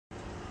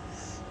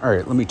All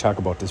right, let me talk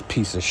about this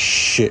piece of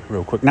shit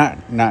real quick. Not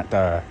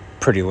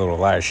Pretty Little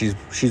Lies.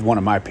 She's one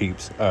of my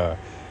peeps.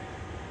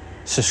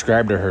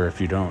 Subscribe to her if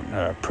you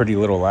don't. Pretty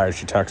Little Lies.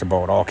 She talks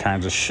about all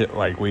kinds of shit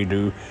like we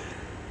do.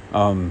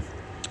 But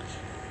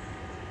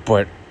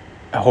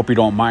I hope you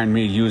don't mind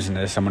me using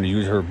this. I'm going to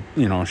use her.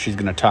 You know, she's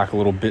going to talk a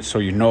little bit so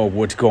you know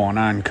what's going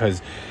on,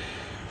 because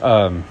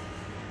there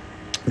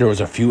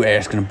was a few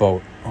asking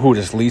about who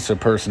this Lisa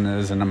person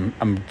is, and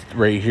I'm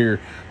right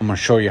here. I'm going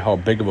to show you how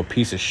big of a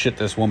piece of shit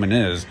this woman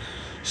is.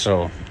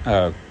 So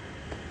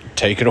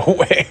take it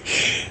away.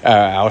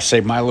 I'll say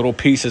my little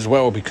piece as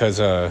well, because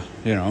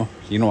you know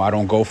I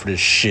don't go for this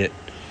shit.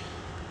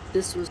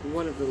 This was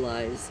one of the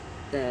lies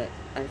that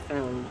I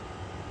found,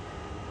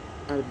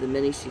 out of the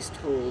many she's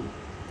told,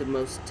 the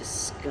most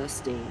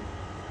disgusting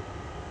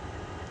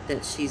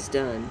that she's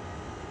done.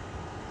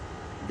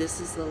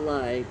 This is the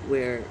lie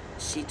where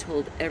she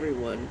told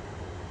everyone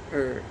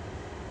her,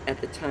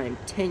 at the time,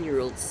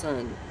 10-year-old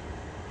son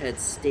had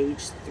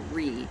stage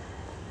 3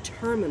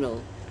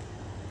 terminal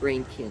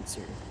brain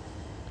cancer.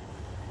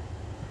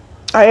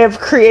 I have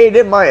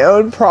created my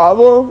own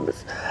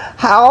problems.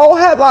 How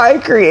have I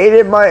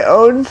created my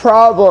own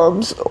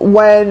problems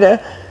when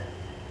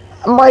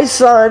my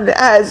son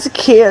has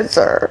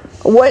cancer?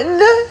 What in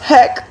the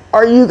heck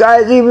are you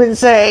guys even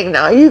saying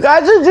now? You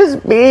guys are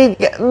just being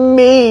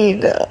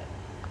mean.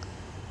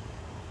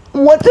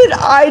 What did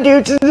I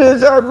do to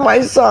deserve my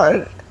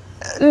son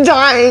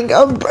dying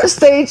of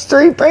stage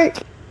 3 brain?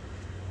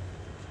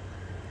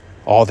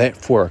 All that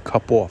for a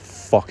couple of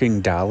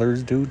fucking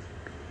dollars, dude?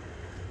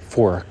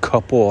 For a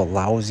couple of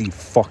lousy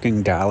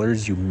fucking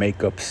dollars, you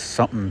make up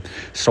something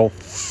so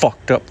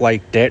fucked up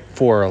like that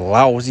for a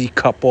lousy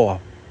couple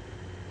of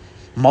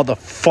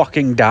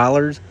motherfucking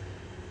dollars?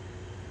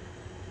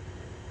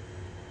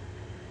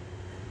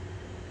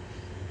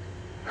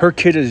 Her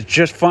kid is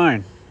just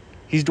fine.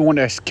 He's the one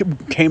that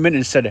came in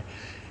and said,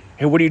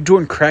 "Hey, what are you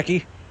doing,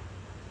 Krackle?"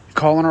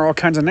 Calling her all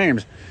kinds of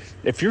names.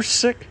 If you're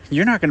sick,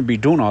 you're not going to be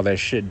doing all that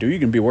shit, dude. You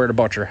can be worried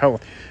about your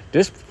health.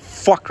 This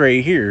fuck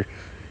right here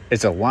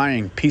is a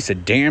lying piece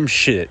of damn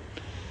shit.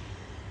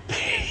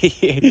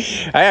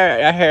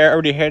 I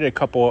already had a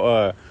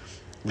couple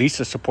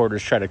Lisa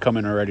supporters try to come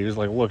in already. It was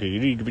like, look, you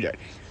need to be...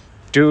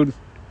 Dude,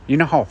 you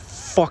know how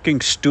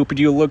fucking stupid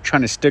you look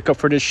trying to stick up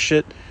for this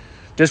shit?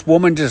 This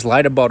woman just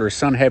lied about her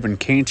son having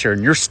cancer,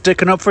 and you're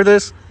sticking up for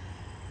this?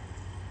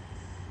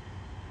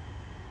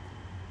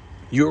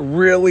 You're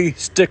really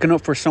sticking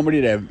up for somebody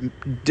that...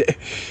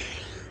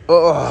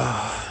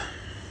 Ugh.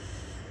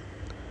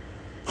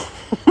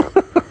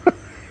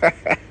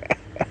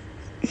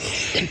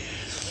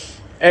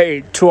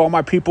 Hey, to all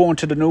my people and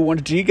to the new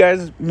ones, do you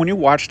guys, when you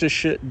watch this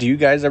shit, do you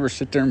guys ever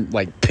sit there and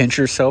like pinch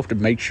yourself to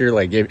make sure,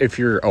 like, if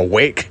you're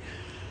awake?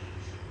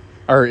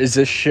 Or is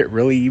this shit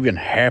really even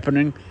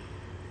happening?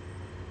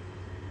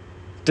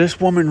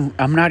 This woman,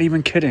 I'm not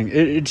even kidding.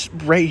 It's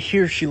right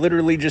here. She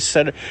literally just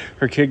said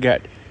her kid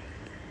got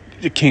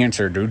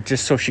cancer, dude,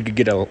 just so she could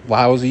get a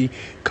lousy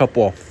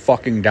couple of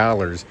fucking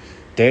dollars.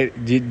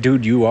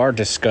 Dude, you are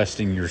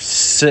disgusting. You're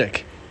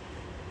sick.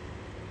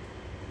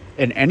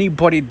 And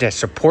anybody that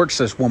supports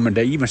this woman,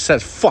 that even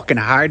says fucking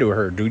hi to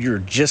her, dude, you're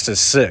just as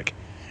sick.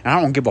 And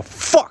I don't give a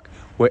fuck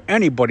what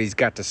anybody's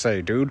got to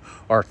say, dude,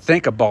 or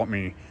think about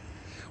me.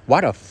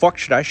 Why the fuck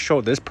should I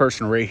show this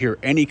person right here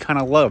any kind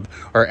of love,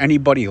 or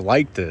anybody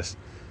like this?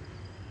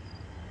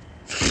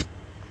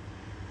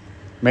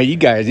 Man, you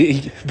guys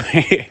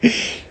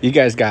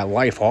got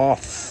life all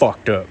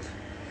fucked up.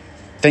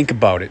 Think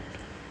about it.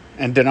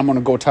 And then I'm going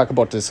to go talk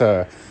about this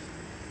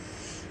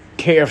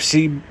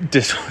KFC.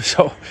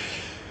 So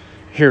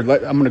here, I'm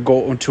going to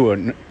go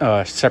into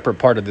a separate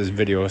part of this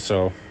video,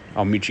 so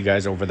I'll meet you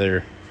guys over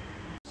there.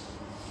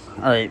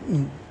 All right,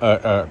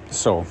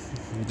 so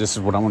this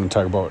is what I want to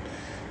talk about.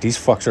 These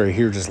fucks right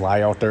here just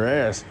lie out their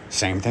ass.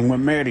 Same thing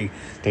with Maddie.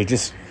 They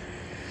just...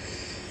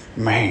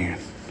 Man.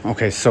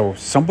 Okay, so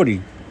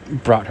somebody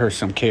brought her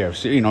some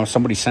KFC. You know,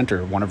 somebody sent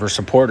her, one of her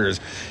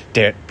supporters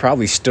that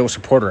probably still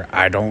support her.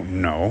 I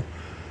don't know.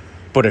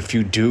 But if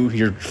you do,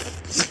 you're...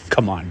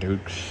 Come on,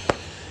 dude.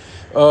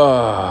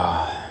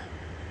 All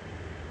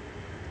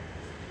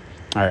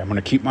right, I'm going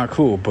to keep my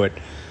cool, but...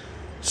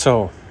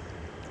 So,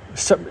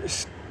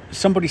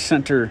 somebody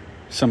sent her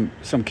some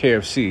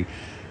KFC.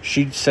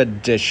 She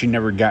said that she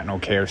never got no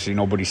KFC.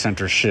 Nobody sent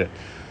her shit.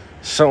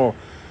 So,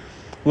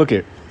 look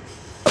at...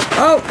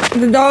 Oh,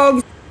 the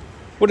dog.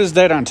 What is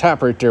that on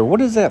top right there? What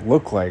does that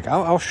look like?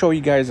 I'll show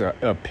you guys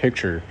a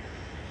picture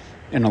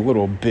in a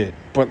little bit.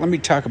 But let me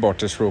talk about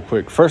this real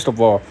quick. First of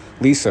all,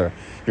 Lisa,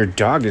 your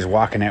dog is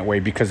walking that way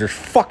because there's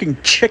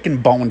fucking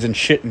chicken bones and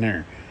shit in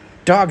there.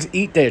 Dogs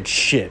eat that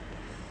shit.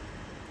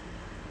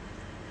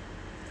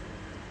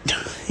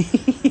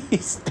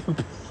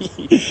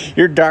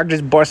 Your dog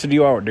just busted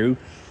you out, dude.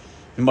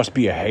 It must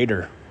be a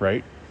hater,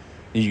 right?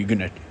 Are you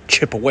gonna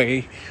chip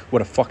away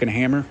with a fucking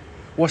hammer?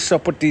 What's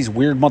up with these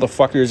weird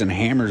motherfuckers and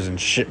hammers and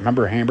shit?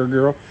 Remember Hammer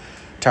Girl?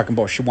 Talking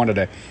about she wanted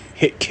to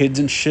hit kids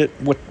and shit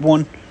with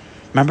one.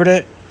 Remember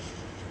that?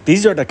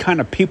 These are the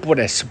kind of people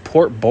that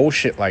support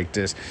bullshit like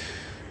this.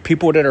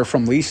 people that are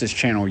from Lisa's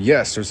channel,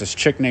 yes, there's this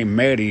chick named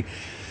Maddie.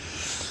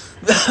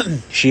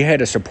 She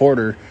had a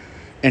supporter,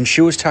 and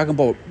she was talking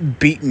about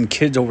beating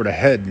kids over the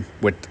head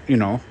with, you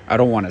know, I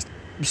don't want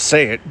to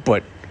say it,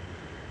 but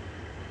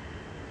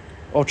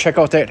oh, check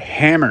out that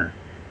hammer.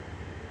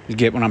 You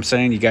get what I'm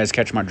saying? You guys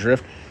catch my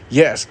drift?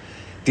 Yes,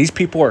 these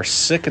people are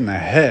sick in the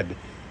head.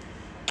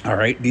 All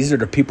right, these are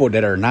the people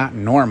that are not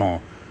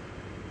normal.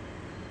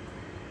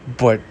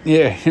 But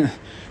yeah,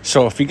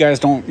 so if you guys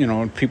don't, you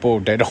know, people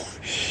that don't,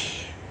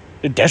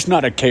 that's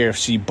not a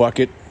KFC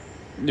bucket.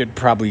 It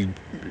probably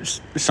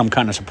some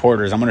kind of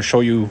supporters. I'm going to show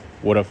you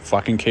what a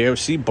fucking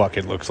KFC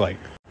bucket looks like.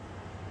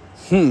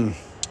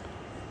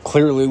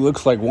 Clearly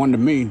looks like one to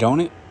me, don't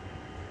it?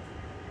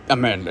 I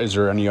mean, is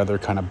there any other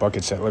kind of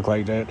buckets that look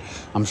like that?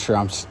 I'm sure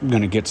I'm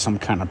going to get some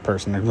kind of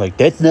person that's like,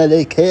 that's not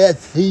a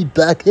KFC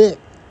bucket.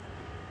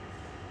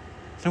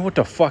 Then what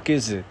the fuck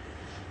is it?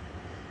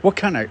 What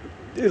kind of...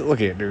 Look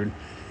at it, dude.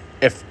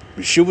 If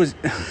she was...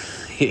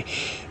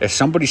 if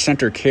somebody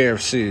sent her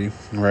KFC,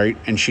 right,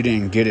 and she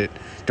didn't get it,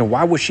 then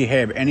why would she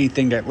have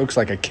anything that looks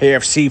like a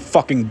KFC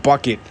fucking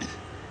bucket?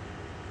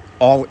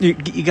 You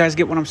guys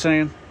get what I'm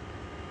saying?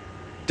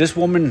 This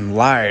woman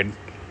lied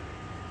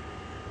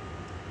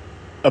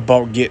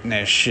about getting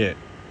that shit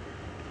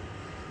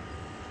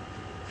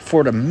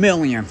for the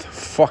millionth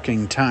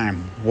fucking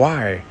time.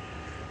 Why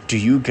do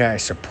you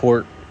guys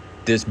support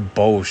this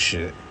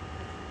bullshit?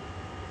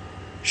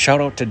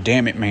 Shout out to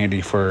Damn It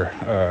Mandy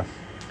for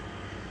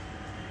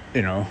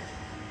you know,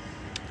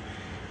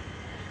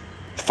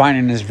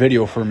 finding this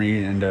video for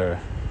me. And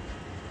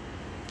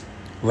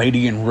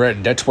Lady in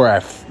Red, that's where I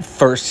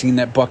first seen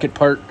that bucket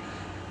part,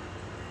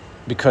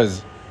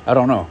 because I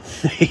don't know.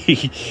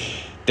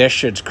 That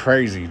shit's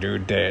crazy,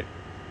 dude, that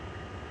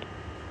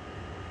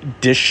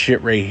this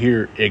shit right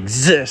here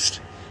exists.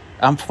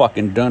 I'm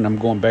fucking done. I'm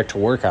going back to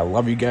work. I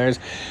love you guys.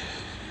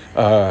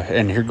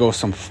 And here goes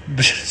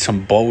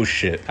some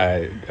bullshit.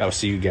 I'll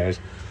see you guys.